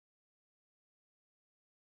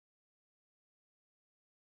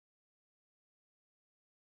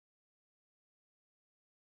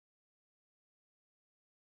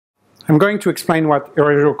I'm going to explain what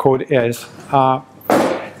erasure code is.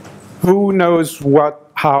 Who knows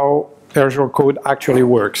how erasure code actually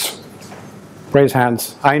works? Raise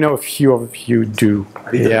hands. I know a few of you do.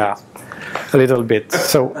 Yeah, a little bit.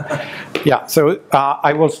 So, yeah. So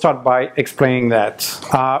I will start by explaining that.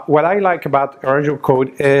 What I like about erasure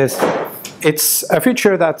code is it's a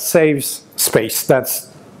feature that saves space.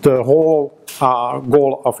 That's the whole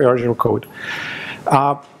goal of erasure code.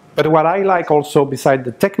 But what I like also, beside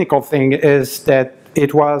the technical thing, is that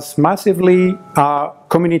it was massively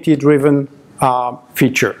community-driven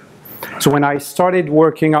feature. So when I started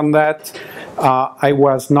working on that, I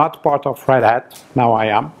was not part of Red Hat. Now I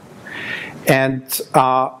am. And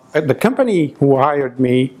the company who hired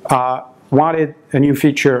me wanted a new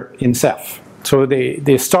feature in Ceph. So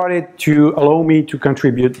they started to allow me to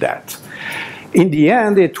contribute that. In the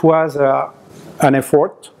end, it was an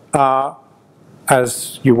effort,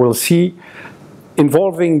 as you will see,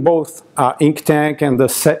 involving both Inktank and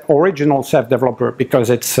the original Ceph developer, because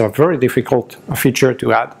it's a very difficult feature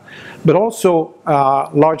to add, but also a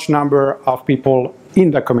large number of people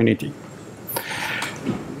in the community.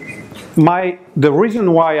 The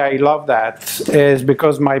reason why I love that is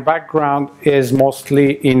because my background is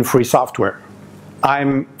mostly in free software.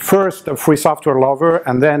 I'm first a free software lover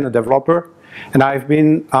and then a developer, and I've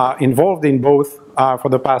been involved in both for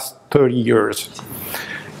the past 30 years.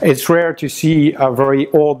 It's rare to see a very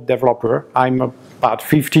old developer. I'm about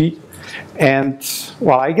 50, and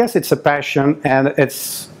well, I guess it's a passion, and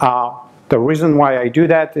it's the reason why I do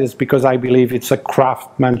that is because I believe it's a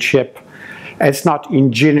craftsmanship. It's not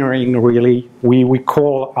engineering, really. We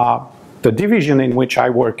call the division in which I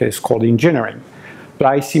work is called engineering, but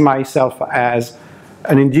I see myself as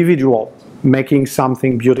an individual making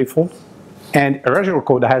something beautiful, and erasure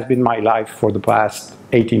code has been my life for the past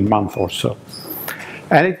 18 months or so.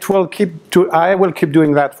 And it will I will keep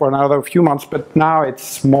doing that for another few months, but now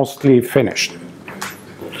it's mostly finished.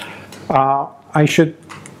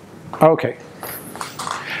 Okay.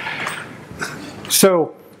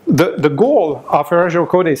 So the goal of erasure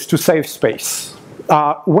code is to save space.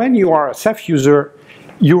 When you are a Ceph user,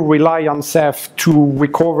 you rely on Ceph to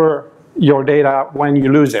recover your data when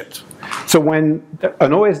you lose it. So when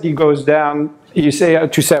an OSD goes down, you say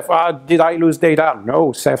to Ceph, did I lose data?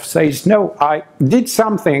 No, Ceph says, no, I did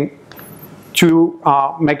something to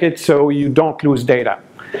make it so you don't lose data.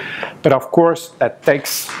 But of course, that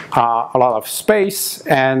takes a lot of space,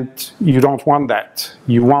 and you don't want that.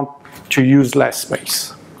 You want to use less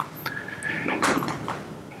space.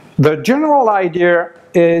 The general idea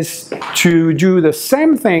is to do the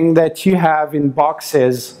same thing that you have in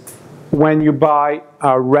boxes when you buy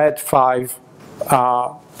a RAID 5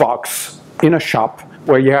 box in a shop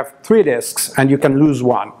where you have 3 disks and you can lose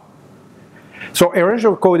one. So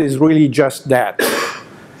erasure code is really just that.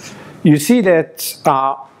 You see that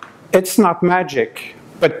it's not magic,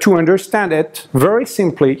 but to understand it very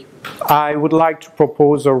simply, I would like to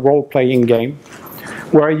propose a role-playing game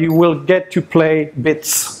where you will get to play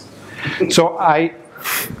bits. So I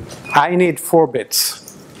need 4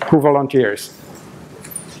 bits. Who volunteers?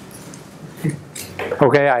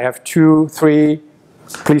 Okay, I have 2, 3,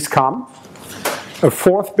 please come. A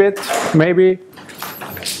 4th bit, maybe?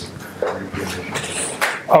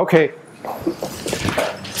 Okay.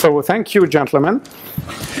 So thank you, gentlemen.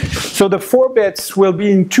 So the 4 bits will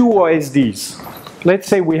be in 2 OSDs. Let's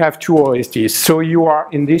say we have 2 OSDs. So you are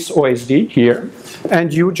in this OSD here,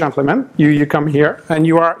 and you, gentlemen, you come here, and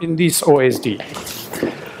you are in this OSD.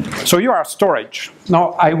 So you are storage.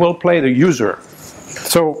 Now I will play the user.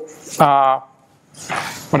 So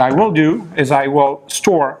what I will do is I will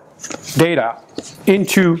store data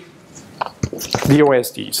into the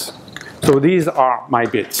OSDs. So these are my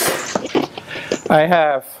bits. I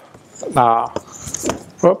have, I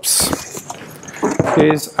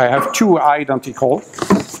have 2 identical,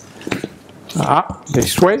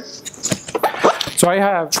 this way. So I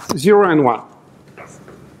have 0 and 1.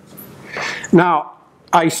 Now,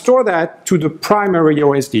 I store that to the primary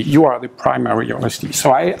OSD. You are the primary OSD.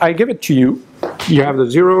 So I give it to you. You have the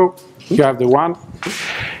 0, you have the 1.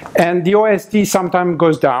 And the OSD sometimes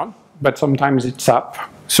goes down, but sometimes it's up.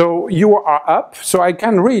 So you are up, so I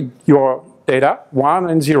can read your data, 1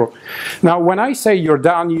 and 0. Now, when I say you're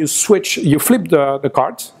down, you switch, you flip the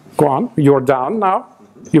cards. Go on, you're down now.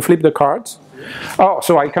 You flip the cards. Oh,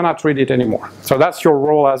 so I cannot read it anymore. So that's your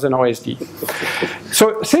role as an OSD.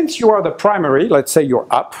 So since you are the primary, let's say you're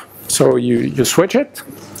up, so you switch it.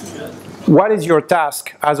 What is your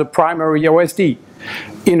task as a primary OSD?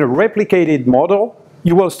 In a replicated model,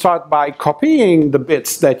 you will start by copying the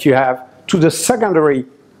bits that you have to the secondary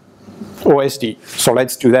OSD. So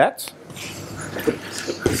let's do that.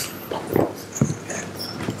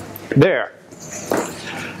 there.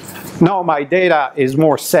 Now my data is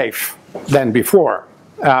more safe than before.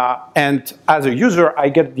 And as a user, I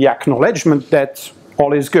get the acknowledgement that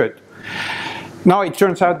all is good. Now it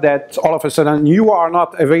turns out that all of a sudden you are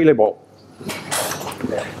not available.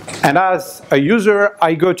 And as a user,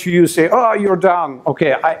 I go to you, say, oh, you're down.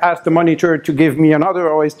 Okay, I ask the monitor to give me another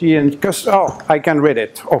OSD, and because, oh, I can read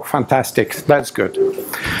it. Oh, fantastic, that's good.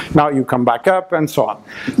 Now you come back up, and so on.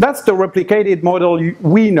 That's the replicated model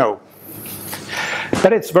we know.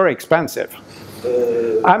 But it's very expensive.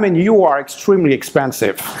 I mean, you are extremely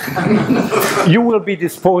expensive. You will be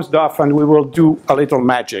disposed of, and we will do a little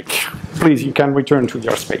magic. Please, you can return to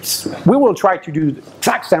your space. We will try to do the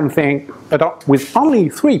exact same thing, but with only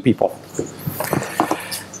 3 people.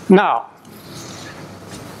 Now,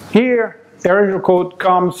 here, erasure code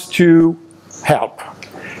comes to help.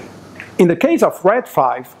 In the case of RAID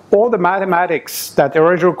 5, all the mathematics that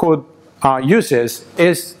erasure code uses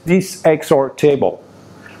is this XOR table.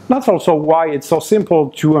 That's also why it's so simple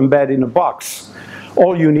to embed in a box.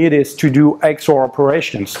 All you need is to do XOR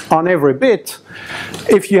operations. On every bit,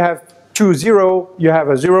 if you have 2, 0, you have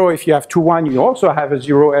a 0. If you have 2, 1, you also have a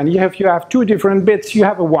 0. And if you have 2 different bits, you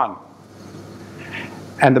have a 1.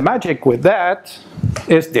 And the magic with that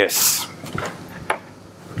is this.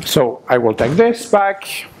 So I will take this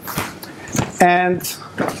back. And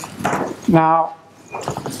now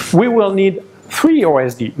we will need 3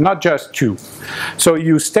 OSD, not just 2. So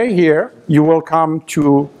you stay here, you will come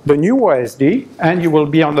to the new OSD, and you will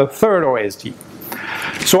be on the 3rd OSD.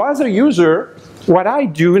 So as a user, what I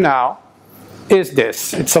do now is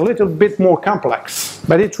this. It's a little bit more complex,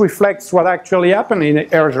 but it reflects what actually happened in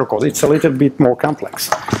erasure code. It's a little bit more complex.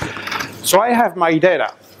 So I have my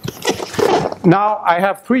data. Now I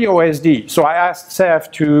have 3 OSD. So I asked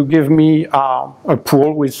Ceph to give me a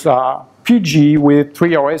pool with PG with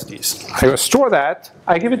 3 OSDs. I will store that.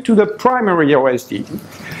 I give it to the primary OSD.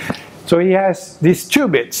 So he has these 2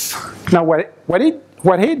 bits. Now what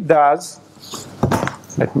he does,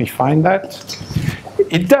 let me find that.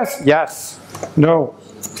 It does, yes, no,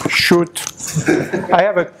 shoot. I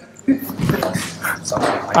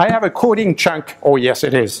have a coding chunk. Oh yes,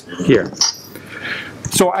 it is here.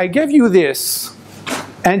 So I give you this,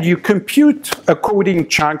 and you compute a coding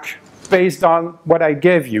chunk based on what I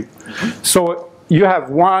gave you. So you have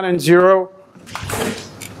 1 and 0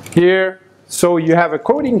 here. So you have a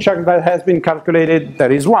coding chunk that has been calculated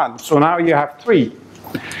that is 1. So now you have 3.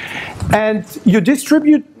 And you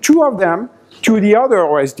distribute 2 of them to the other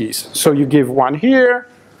OSDs. So you give 1 here,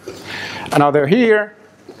 another here,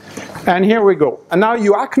 and here we go. And now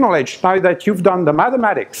you acknowledge, now that you've done the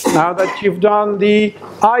mathematics, now that you've done the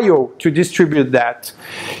I/O to distribute that,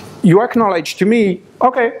 you acknowledge to me,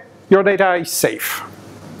 okay, your data is safe.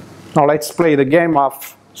 Now let's play the game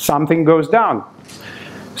of something goes down.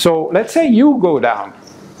 So let's say you go down.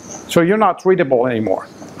 So you're not readable anymore.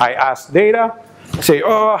 I ask data, say,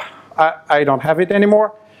 oh, I don't have it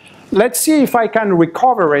anymore. Let's see if I can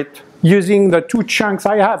recover it using the 2 chunks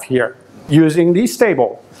I have here, using this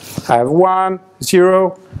table. I have 1,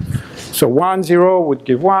 0. So 1, 0 would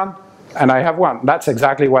give 1, and I have 1. That's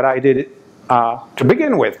exactly what I did to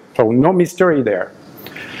begin with. So no mystery there.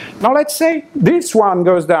 Now let's say this one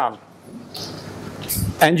goes down.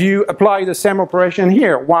 And you apply the same operation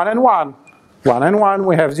here. 1 and 1. 1 and 1,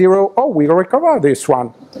 we have 0. Oh, we recover this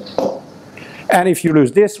one. And if you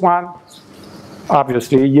lose this one,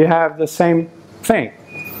 obviously you have the same thing.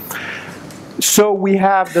 So we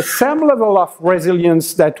have the same level of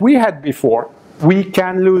resilience that we had before. We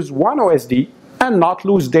can lose 1 OSD and not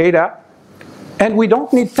lose data. And we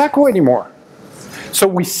don't need TACO anymore. So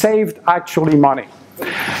we saved actually money.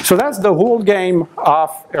 So that's the whole game of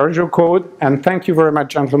erasure code, and thank you very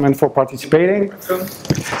much, gentlemen, for participating.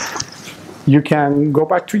 You can go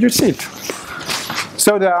back to your seat.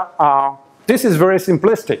 So this is very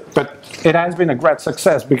simplistic, but it has been a great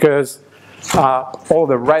success because all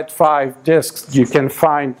the RAID 5 disks you can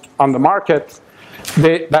find on the market,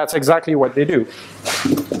 that's exactly what they do.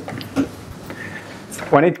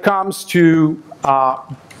 When it comes to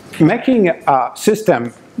making a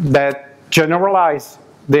system that generalize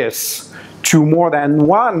this to more than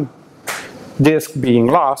 1 disk being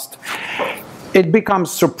lost, it becomes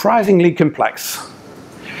surprisingly complex.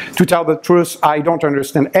 To tell the truth, I don't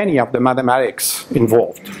understand any of the mathematics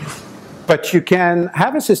involved. But you can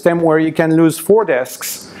have a system where you can lose 4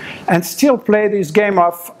 disks and still play this game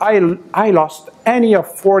of I lost any of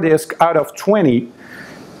 4 disks out of 20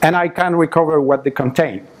 and I can recover what they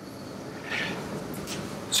contain.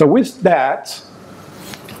 So with that,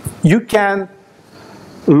 you can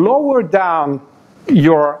lower down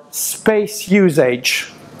your space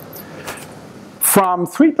usage from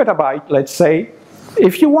 3 petabyte, let's say,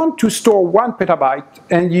 if you want to store 1 petabyte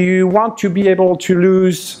and you want to be able to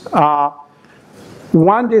lose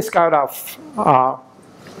 1 disk out of,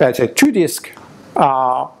 let's say, 2 disks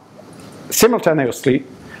simultaneously,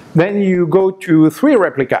 then you go to 3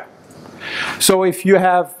 replica. So if you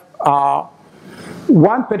have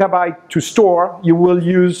 1 petabyte to store, you will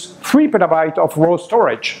use 3 petabyte of raw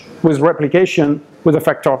storage with replication with a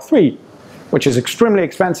factor of 3, which is extremely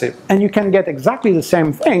expensive. And you can get exactly the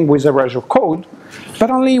same thing with erasure code,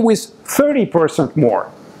 but only with 30%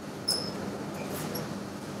 more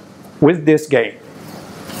with this gain.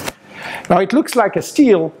 Now it looks like a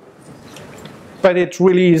steal, but it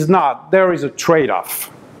really is not. There is a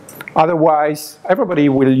trade-off. Otherwise, everybody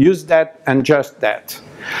will use that and just that.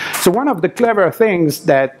 So one of the clever things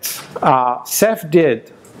that Ceph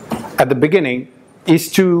did at the beginning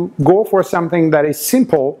is to go for something that is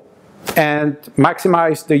simple and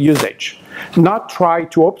maximize the usage, not try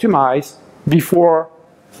to optimize before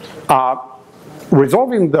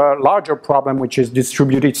resolving the larger problem, which is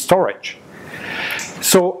distributed storage.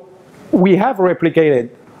 So we have replicated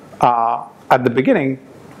at the beginning,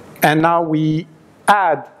 and now we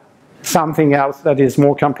add something else that is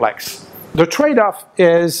more complex. The trade-off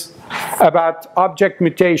is about object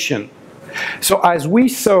mutation. So as we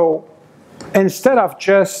saw, instead of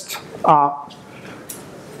just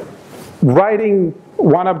writing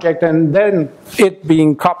one object and then it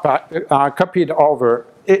being copied over,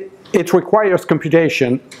 it requires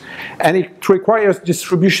computation, and it requires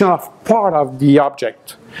distribution of part of the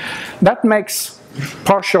object. That makes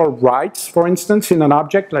partial writes, for instance, in an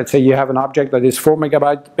object. Let's say you have an object that is 4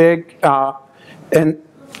 megabytes big, and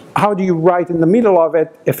how do you write in the middle of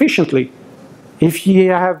it efficiently? If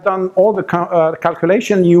you have done all the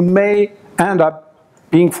calculation, you may end up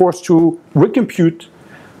being forced to recompute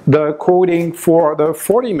the coding for the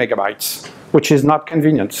 40 megabytes, which is not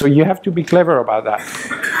convenient. So you have to be clever about that.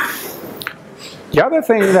 The other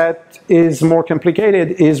thing that is more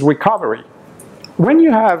complicated is recovery. When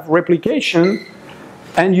you have replication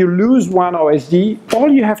and you lose one OSD, all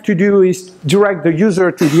you have to do is direct the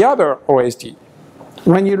user to the other OSD.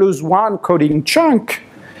 When you lose one coding chunk,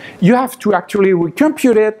 you have to actually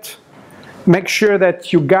recompute it, make sure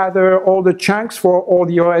that you gather all the chunks for all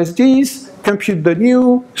the OSDs, compute the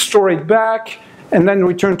new, store it back, and then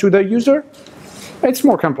return to the user. It's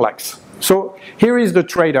more complex. So here is the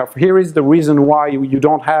trade-off. Here is the reason why you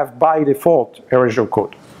don't have by default erasure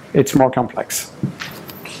code. It's more complex.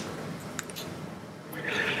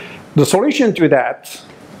 The solution to that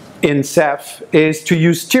in Ceph is to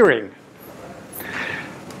use tiering.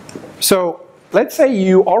 So let's say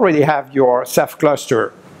you already have your Ceph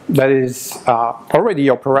cluster that is already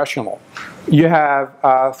operational. You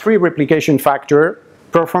have 3 replication factor,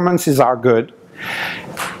 performances are good.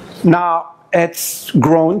 Now it's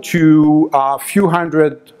grown to a few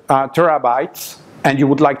hundred terabytes, and you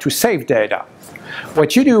would like to save data.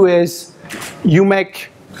 What you do is you make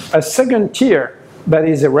a second tier that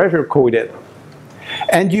is erasure coded,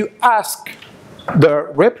 and you ask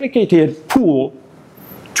the replicated pool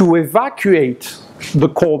to evacuate the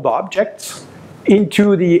cold objects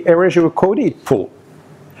into the erasure coded pool.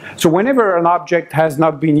 So whenever an object has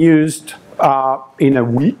not been used in a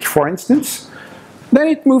week, for instance, then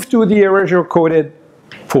it moves to the erasure coded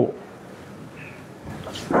pool.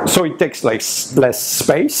 So it takes less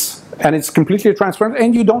space, and it's completely transparent,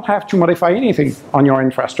 and you don't have to modify anything on your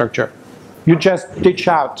infrastructure. You just ditch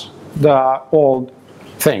out the old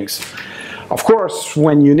things. Of course,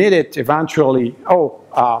 when you need it eventually,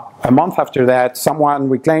 a month after that, someone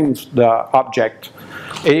reclaims the object.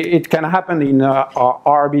 It can happen in a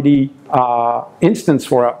RBD instance.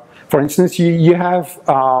 For instance, you have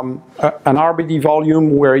an RBD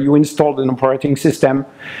volume where you installed an operating system,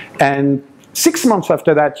 and 6 months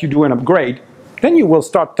after that you do an upgrade. Then you will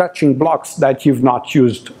start touching blocks that you've not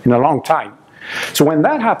used in a long time. So when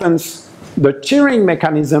that happens, the tiering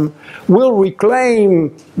mechanism will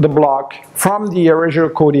reclaim the block from the erasure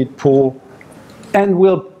coded pool and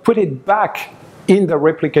will put it back in the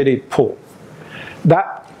replicated pool.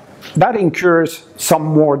 That incurs some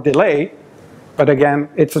more delay, but again,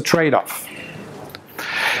 it's a trade-off.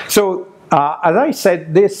 So as I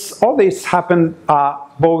said, all this happened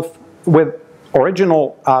both with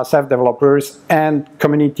original Ceph developers and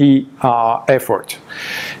community effort.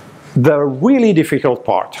 The really difficult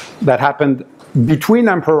part that happened between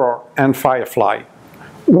Emperor and Firefly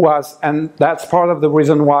was, and that's part of the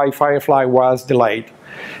reason why Firefly was delayed,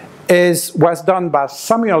 was done by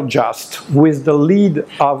Samuel Just with the lead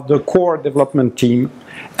of the core development team,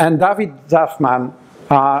 and David Zafman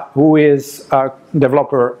who is a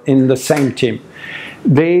developer in the same team.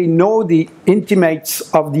 They know the intimates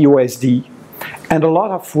of the OSD, and a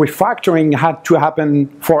lot of refactoring had to happen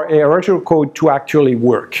for erasure code to actually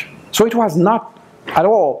work. So it was not at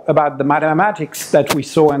all about the mathematics that we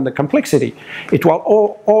saw and the complexity. It was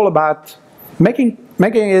all about making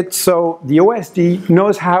it so the OSD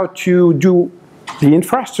knows how to do the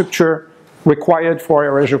infrastructure required for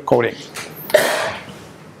erasure coding.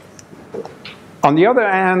 On the other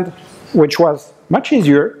hand, which was much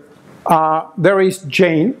easier, there is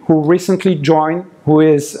Jane, who recently joined, who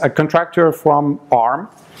is a contractor from ARM,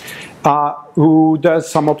 who does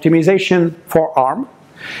some optimization for ARM.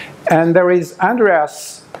 And there is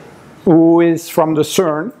Andreas, who is from the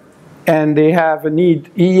CERN, and they have a need.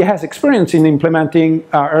 He has experience in implementing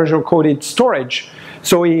erasure-coded storage,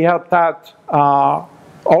 so he helped out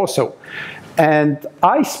also. And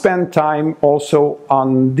I spent time also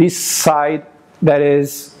on this side, that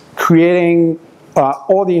is creating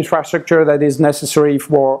all the infrastructure that is necessary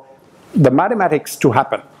for the mathematics to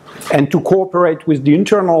happen and to cooperate with the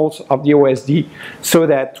internals of the OSD so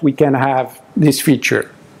that we can have this feature.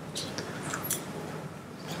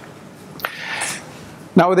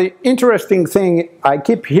 Now, the interesting thing I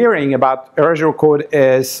keep hearing about erasure code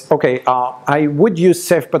is, okay, I would use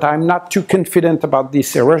Ceph, but I'm not too confident about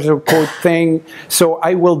this erasure code thing, so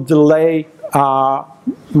I will delay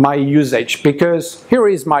my usage, because here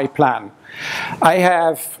is my plan. I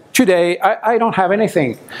have today, I don't have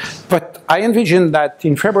anything, but I envision that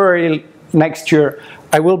in February next year,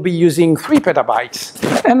 I will be using 3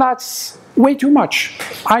 petabytes, and that's way too much.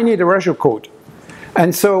 I need erasure code.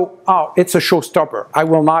 And so, it's a showstopper. I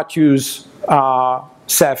will not use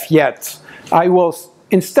Ceph yet. I will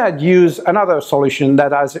instead use another solution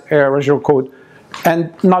that has erasure code,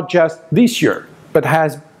 and not just this year, but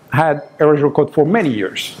has had erasure code for many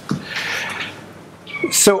years.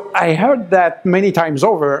 So I heard that many times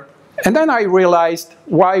over, and then I realized,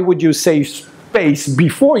 why would you save space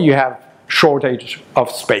before you have shortage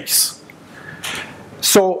of space?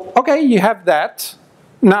 So, okay, you have that.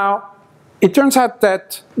 Now, it turns out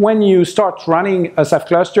that when you start running a Ceph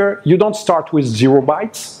cluster, you don't start with 0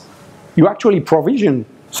 bytes. You actually provision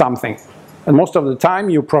something. And most of the time,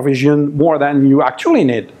 you provision more than you actually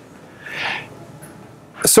need.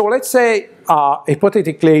 So let's say,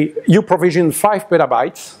 hypothetically, you provision 5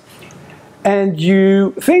 petabytes, and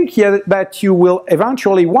you think that you will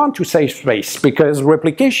eventually want to save space because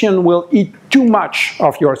replication will eat too much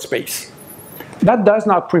of your space. That does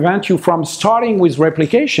not prevent you from starting with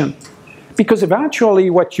replication, because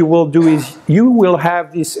eventually what you will do is you will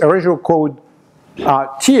have this erasure code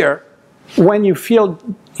tier when you feel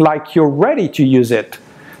like you're ready to use it.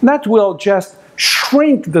 That will just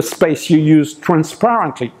shrink the space you use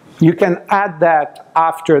transparently. You can add that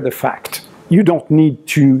after the fact. You don't need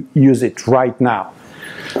to use it right now.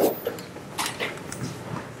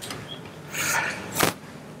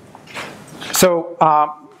 So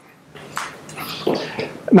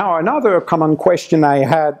now another common question I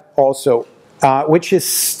had also, which is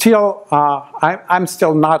still, I'm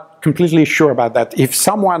still not completely sure about that. If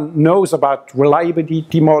someone knows about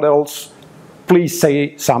reliability models, please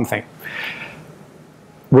say something.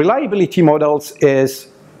 Reliability models is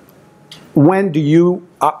when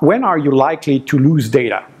are you likely to lose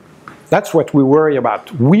data? That's what we worry about.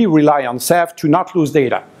 We rely on Ceph to not lose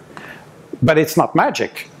data. But it's not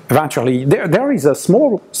magic. Eventually, there is a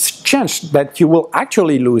small chance that you will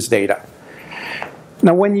actually lose data.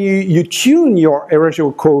 Now, when you tune your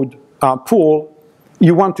erasure code pool,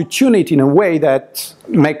 you want to tune it in a way that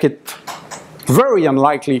make it very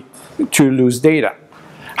unlikely to lose data.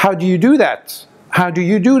 How do you do that? How do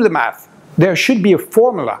you do the math? There should be a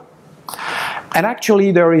formula. And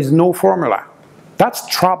actually, there is no formula. That's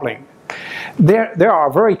troubling. There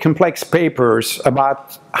are very complex papers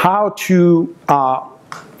about how to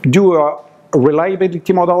do a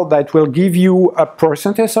reliability model that will give you a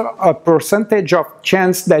percentage of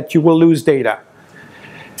chance that you will lose data.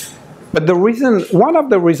 But one of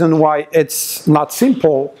the reasons why it's not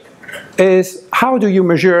simple is how do you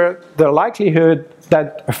measure the likelihood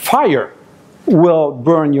that a fire will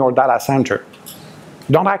burn your data center?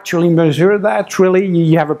 Don't actually measure that, really.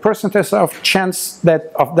 You have a percentage of chance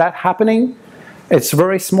of that happening. It's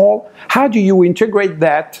very small. How do you integrate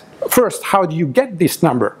that? First, how do you get this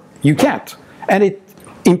number? You can't. And it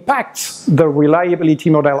impacts the reliability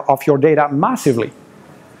model of your data massively.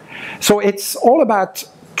 So it's all about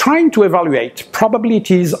trying to evaluate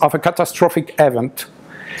probabilities of a catastrophic event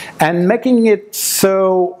and making it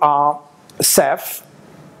so Ceph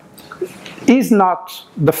is not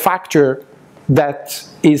the factor that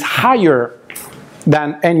is higher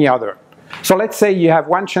than any other. So So let's say you have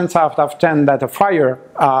 1 chance out of 10 that a fire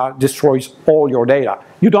destroys all your data.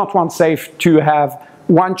 You don't want Ceph to have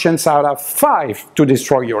 1 chance out of 5 to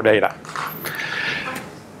destroy your data.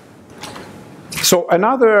 So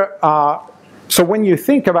so when you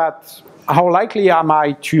think about how likely am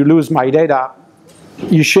I to lose my data,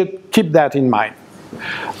 you should keep that in mind.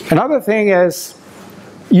 Another thing is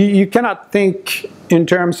you cannot think in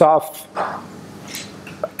terms of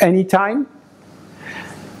any time.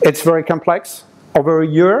 It's very complex. Over a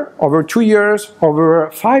year, over 2 years, over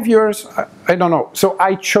 5 years, I don't know. So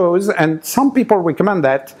I chose, and some people recommend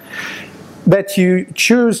that you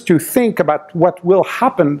choose to think about what will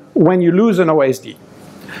happen when you lose an OSD.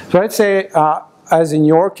 So let's say, as in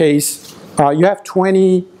your case, you have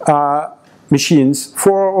 20 machines,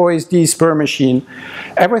 4 OSDs per machine.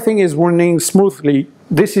 Everything is running smoothly.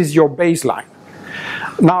 This is your baseline.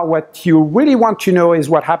 Now, what you really want to know is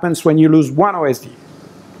what happens when you lose 1 OSD.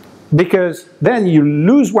 Because then you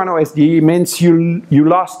lose 1 OSD, it means you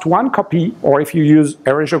lost 1 copy, or if you use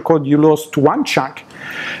erasure code, you lost 1 chunk.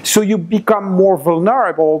 So you become more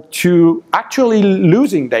vulnerable to actually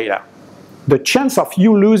losing data. The chance of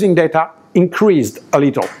you losing data increased a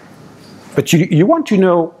little. But you want to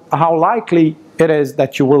know how likely it is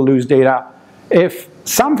that you will lose data if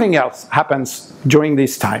something else happens during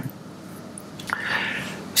this time.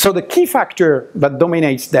 So the key factor that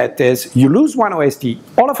dominates that is you lose 1 OSD,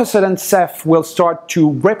 all of a sudden Ceph will start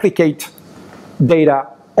to replicate data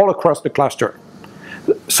all across the cluster.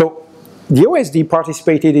 So the OSD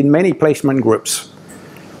participated in many placement groups.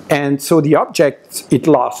 And so the objects it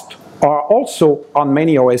lost are also on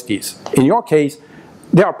many OSDs. In your case,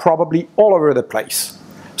 they are probably all over the place.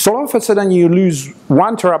 So all of a sudden you lose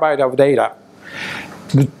 1 terabyte of data.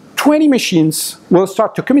 The 20 machines will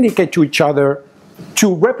start to communicate to each other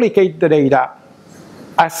to replicate the data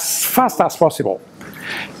as fast as possible.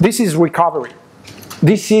 This is recovery.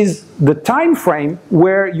 This is the time frame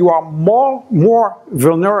where you are more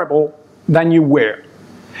vulnerable than you were.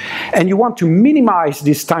 And you want to minimize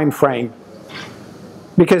this time frame,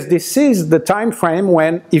 because this is the time frame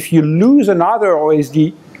when if you lose another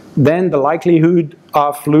OSD, then the likelihood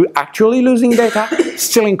of actually losing data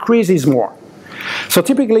still increases more. So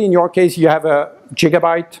typically in your case you have a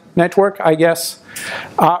gigabyte network, I guess.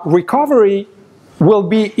 Recovery will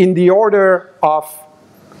be in the order of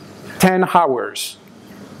 10 hours.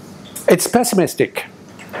 It's pessimistic.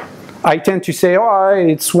 I tend to say, oh,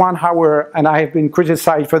 it's 1 hour, and I have been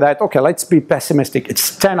criticized for that. Okay, let's be pessimistic.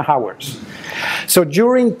 It's 10 hours. So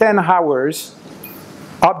during 10 hours,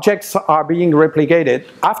 objects are being replicated.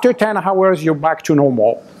 After 10 hours, you're back to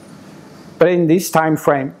normal. But in this time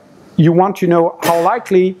frame, you want to know how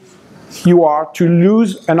likely you are to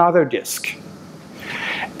lose another disk.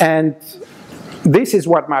 And this is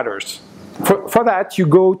what matters. For that, you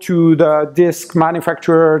go to the disk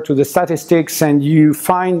manufacturer, to the statistics, and you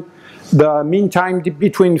find the mean time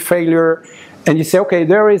between failure, and you say, okay,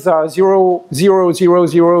 there is a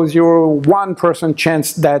 0.00001%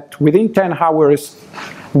 chance that within 10 hours,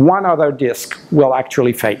 1 other disk will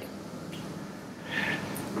actually fail.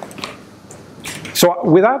 So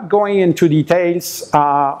without going into details,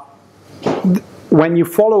 when you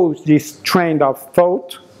follow this trend of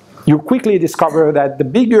thought, you quickly discover that the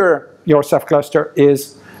bigger your Ceph cluster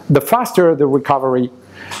is, the faster the recovery,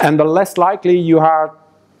 and the less likely you are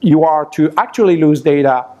to actually lose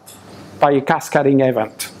data by a cascading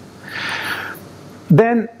event.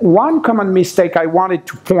 Then one common mistake I wanted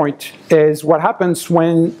to point is what happens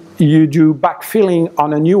when you do backfilling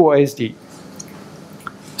on a new OSD.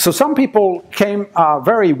 So some people came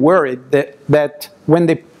very worried that when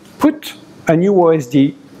they put a new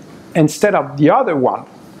OSD instead of the other one,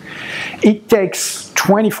 it takes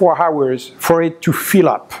 24 hours for it to fill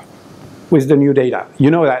up with the new data. You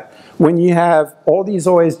know that when you have all these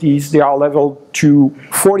OSDs, they are leveled to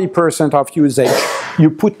 40% of usage. You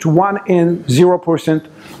put one in, 0%.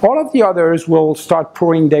 All of the others will start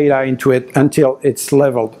pouring data into it until it's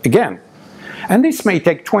leveled again. And this may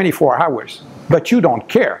take 24 hours, but you don't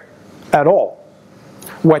care at all.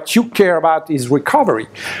 What you care about is recovery.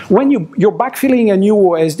 When you're backfilling a new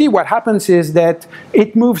OSD, what happens is that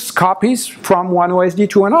it moves copies from one OSD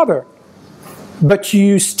to another. But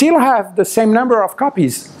you still have the same number of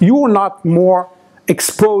copies. You are not more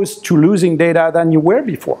exposed to losing data than you were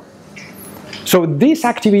before. So this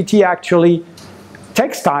activity actually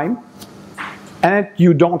takes time, and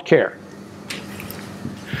you don't care.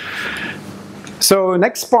 So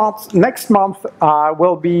next month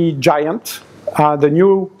will be Giant, the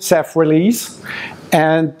new Ceph release,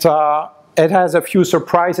 and it has a few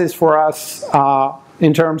surprises for us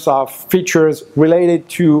in terms of features related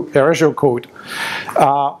to Erasure code.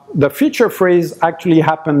 The feature freeze actually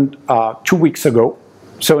happened 2 weeks ago.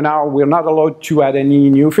 So now we're not allowed to add any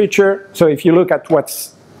new feature. So if you look at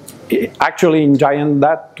what's actually in Giant,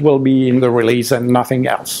 that will be in the release and nothing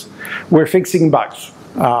else. We're fixing bugs.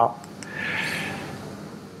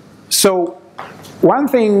 So one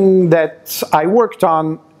thing that I worked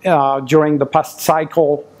on during the past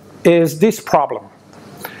cycle is this problem.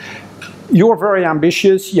 You're very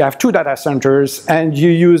ambitious, you have 2 data centers, and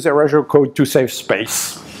you use Erasure code to save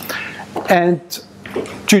space. And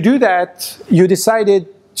to do that, you decided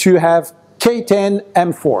to have K10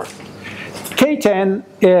 M4. K10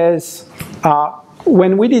 is,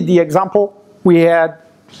 when we did the example, we had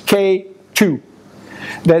K2.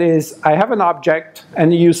 That is, I have an object,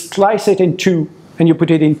 and you slice it in 2, and you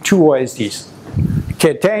put it in 2 OSDs.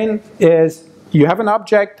 K10 is, you have an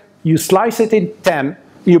object, you slice it in 10,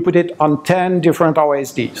 you put it on 10 different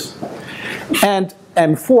OSDs. And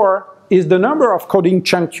M4 is the number of coding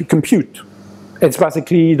chunks you compute. It's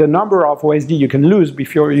basically the number of OSD you can lose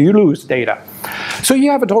before you lose data. So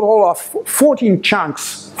you have a total of 14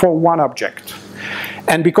 chunks for one object.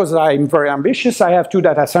 And because I'm very ambitious, I have 2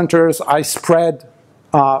 data centers, I spread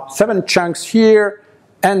 7 chunks here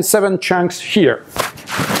and 7 chunks here.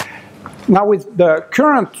 Now with the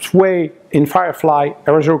current way in Firefly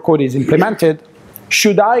Erasure code is implemented,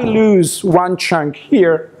 should I lose 1 chunk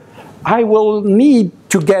here, I will need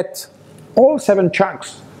to get all 7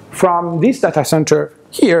 chunks from this data center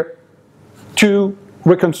here to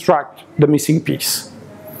reconstruct the missing piece,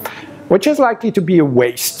 which is likely to be a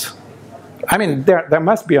waste. I mean, there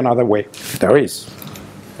must be another way. There is.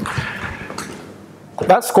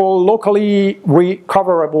 That's called locally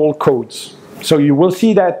recoverable codes. So you will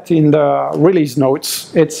see that in the release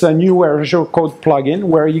notes. It's a new Erasure code plugin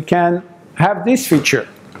where you can have this feature.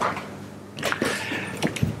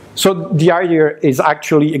 So the idea is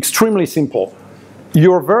actually extremely simple.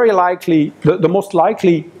 You're very likely, the most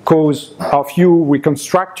likely cause of you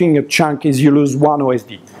reconstructing a chunk is you lose 1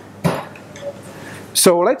 OSD.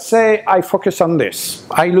 So let's say I focus on this.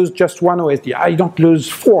 I lose just 1 OSD. I don't lose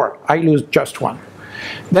 4, I lose just 1.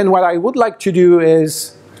 Then what I would like to do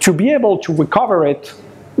is to be able to recover it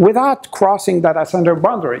without crossing data center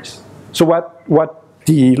boundaries. So what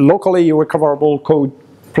the locally recoverable code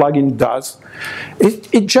plugin does,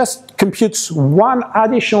 it just computes 1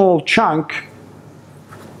 additional chunk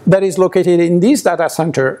that is located in this data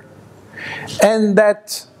center, and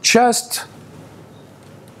that just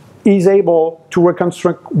is able to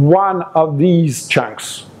reconstruct 1 of these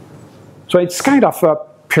chunks. So it's kind of a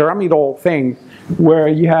pyramidal thing where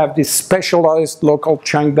you have this specialized local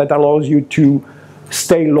chunk that allows you to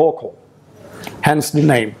stay local, hence the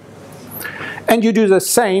name. And you do the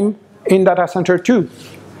same in data center 2.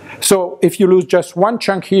 So if you lose just 1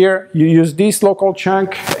 chunk here, you use this local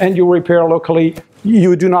chunk and you repair locally.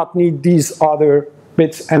 You do not need these other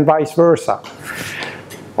bits and vice versa.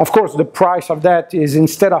 Of course, the price of that is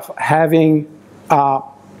instead of having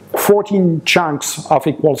 14 chunks of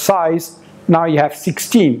equal size, now you have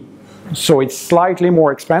 16. So it's slightly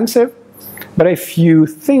more expensive. But if you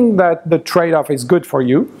think that the trade-off is good for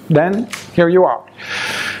you, then here you are.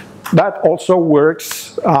 That also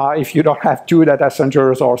works if you don't have 2 data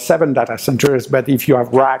centers or 7 data centers, but if you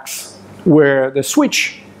have racks where the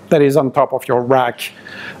switch that is on top of your rack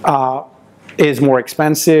is more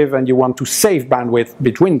expensive and you want to save bandwidth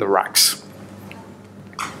between the racks.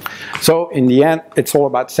 So in the end, it's all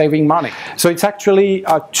about saving money. So it's actually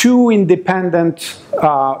 2 independent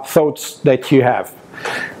thoughts that you have.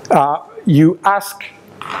 You ask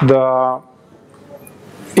in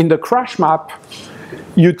the crash map,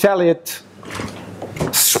 you tell it,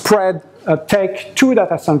 spread, take 2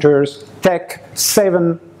 data centers, take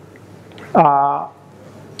 7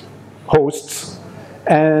 hosts,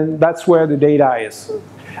 and that's where the data is.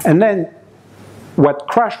 And then what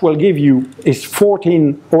crash will give you is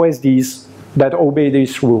 14 OSDs that obey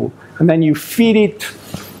this rule. And then you feed it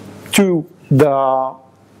to the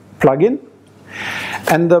plugin,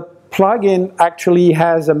 and the plugin actually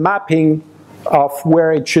has a mapping of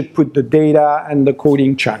where it should put the data and the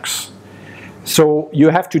coding chunks. So you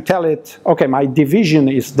have to tell it, okay, my division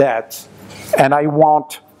is that, and I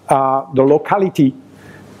want the locality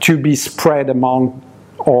to be spread among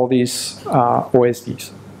all these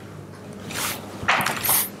OSDs.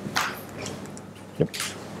 Yep.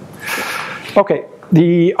 Okay,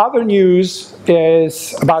 the other news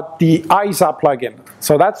is about the ISA plugin.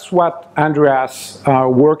 So that's what Andreas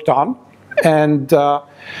worked on, and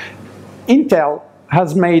Intel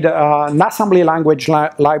has made an assembly language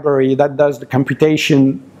library that does the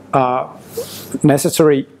computation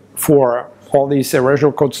necessary for all this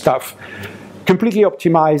erasure code stuff, completely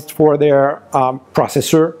optimized for their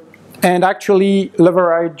processor, and actually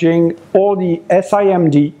leveraging all the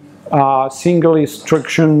SIMD, single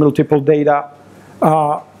instruction, multiple data,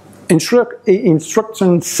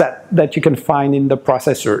 instruction set that you can find in the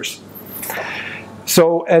processors.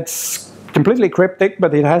 So it's completely cryptic,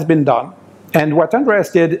 but it has been done. And what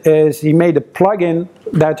Andreas did is he made a plugin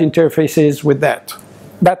that interfaces with that.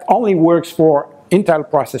 That only works for Intel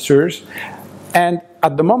processors, and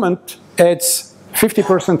at the moment it's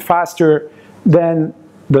 50% faster than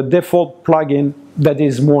the default plugin that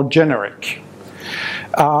is more generic.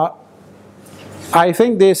 I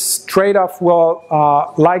think this trade-off will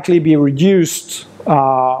likely be reduced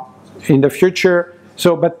in the future.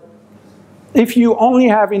 But if you only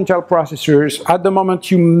have Intel processors, at the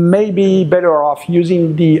moment you may be better off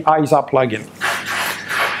using the ISA plugin.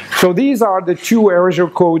 So these are the two erasure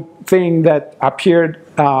code things that appeared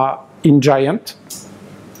in Giant,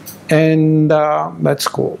 and that's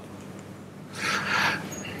cool.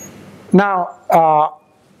 Now,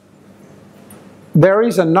 there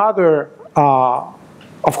is another,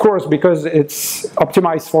 of course, because it's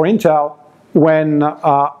optimized for Intel, when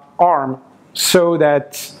ARM saw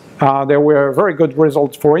that there were very good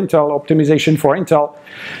results for Intel, optimization for Intel,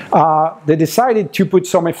 they decided to put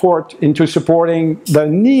some effort into supporting the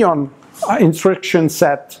Neon instruction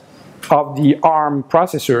set of the ARM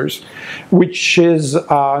processors, which is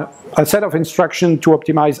a set of instructions to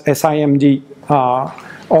optimize SIMD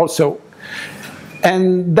also.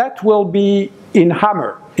 And that will be in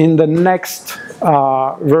Hammer in the next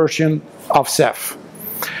version of Ceph.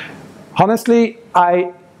 Honestly,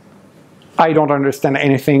 I don't understand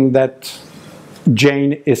anything that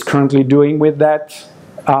Jane is currently doing with that.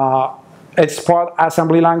 It's part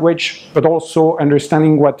assembly language, but also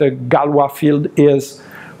understanding what the Galois field is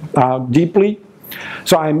deeply.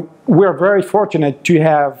 So we're very fortunate to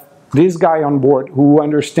have this guy on board who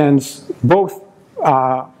understands both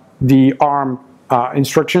the ARM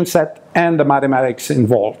instruction set and the mathematics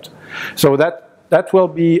involved. So that will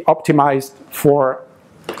be optimized for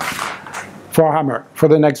Hammer, for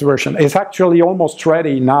the next version. It's actually almost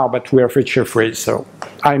ready now, but we are feature free, so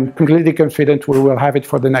I'm completely confident we will have it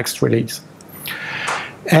for the next release.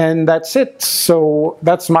 And that's it. So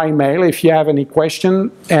that's my mail if you have any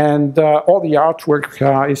question, and all the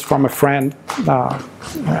artwork is from a friend.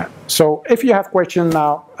 So if you have questions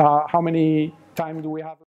now, how many time do we have?